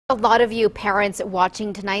A lot of you parents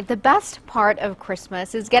watching tonight, the best part of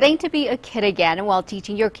Christmas is getting to be a kid again while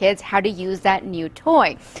teaching your kids how to use that new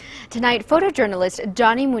toy. Tonight, photojournalist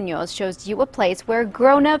Johnny Munoz shows you a place where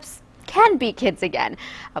grown-ups can be kids again.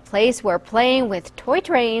 A place where playing with toy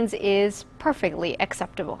trains is perfectly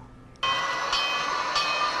acceptable.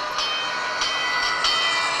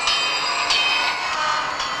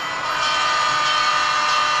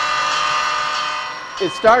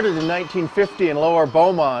 It started in 1950 in Lower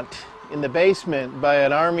Beaumont in the basement by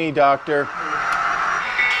an army doctor.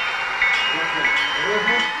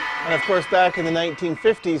 And of course, back in the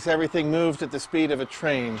 1950s, everything moved at the speed of a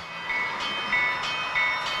train.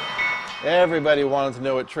 Everybody wanted to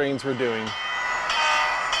know what trains were doing.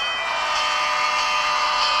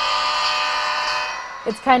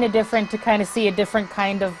 It's kind of different to kind of see a different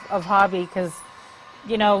kind of hobby because,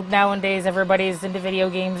 you know, nowadays everybody's into video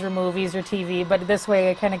games or movies or TV, but this way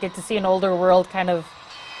I kind of get to see an older world kind of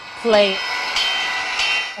play.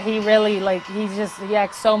 He really, he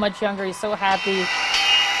acts so much younger, he's so happy.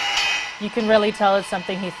 You can really tell it's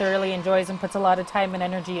something he thoroughly enjoys and puts a lot of time and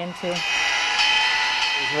energy into.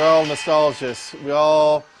 We're all nostalgists. We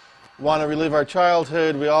all want to relive our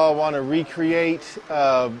childhood. We all want to recreate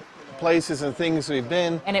places and things we've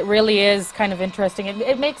been. And it really is kind of interesting.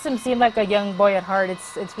 It makes him seem like a young boy at heart.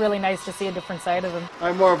 It's really nice to see a different side of him.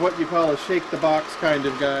 I'm more of what you call a shake the box kind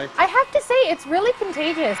of guy. I have to say, it's really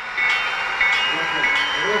contagious.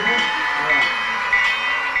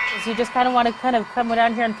 You just kind of want to come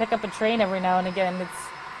down here and pick up a train every now and again.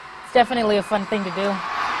 It's definitely a fun thing to do.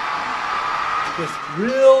 Just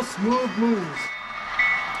real smooth moves.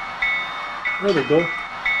 There we go.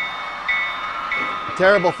 A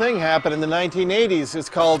terrible thing happened in the 1980s. It's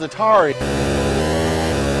called Atari.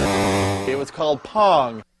 It was called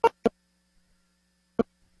Pong.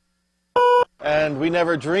 And we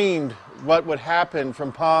never dreamed what would happen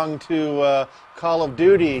from Pong to Call of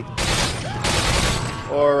Duty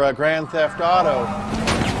or Grand Theft Auto.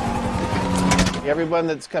 Everyone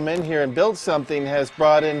that's come in here and built something has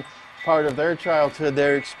brought in part of their childhood,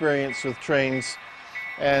 their experience with trains,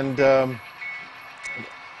 and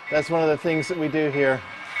that's one of the things that we do here.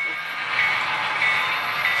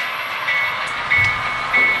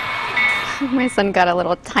 My son got a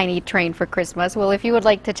little tiny train for Christmas. Well, if you would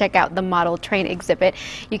like to check out the model train exhibit,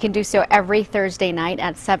 you can do so every Thursday night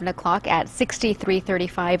at 7 o'clock at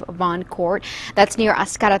 6335 Vaughn Court. That's near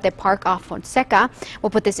Ascarate Park off Fonseca. We'll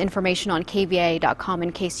put this information on KVIA.com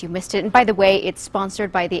in case you missed it. And by the way, it's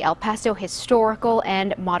sponsored by the El Paso Historical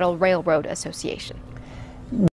and Model Railroad Association.